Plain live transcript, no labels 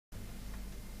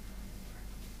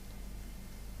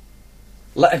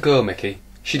Let her go, Mickey.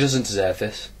 She doesn't deserve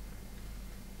this.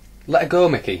 Let her go,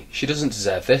 Mickey. She doesn't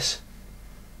deserve this.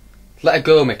 Let her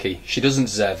go, Mickey. She doesn't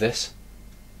deserve this.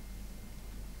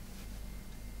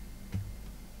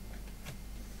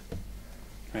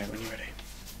 Right, when you're ready.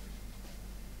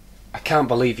 I can't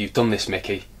believe you've done this,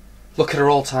 Mickey. Look at her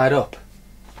all tied up.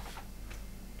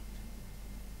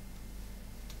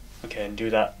 Okay, and do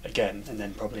that again, and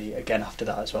then probably again after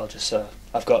that as well, just so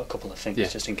I've got a couple of things,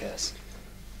 just in case.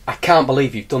 I can't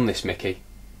believe you've done this, Mickey.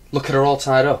 Look at her all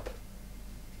tied up.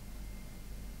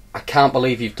 I can't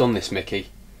believe you've done this, Mickey.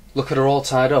 Look at her all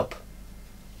tied up.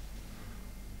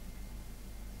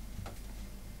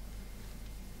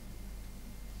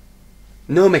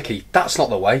 No, Mickey, that's not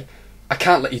the way. I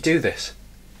can't let you do this.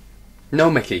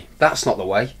 No, Mickey, that's not the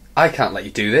way. I can't let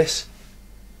you do this.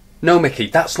 No, Mickey,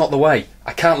 that's not the way.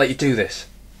 I can't let you do this.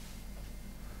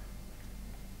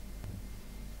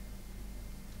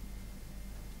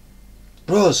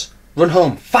 Rose, run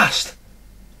home, fast!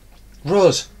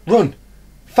 Rose, run,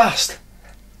 fast!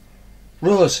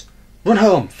 Rose, run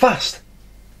home, fast!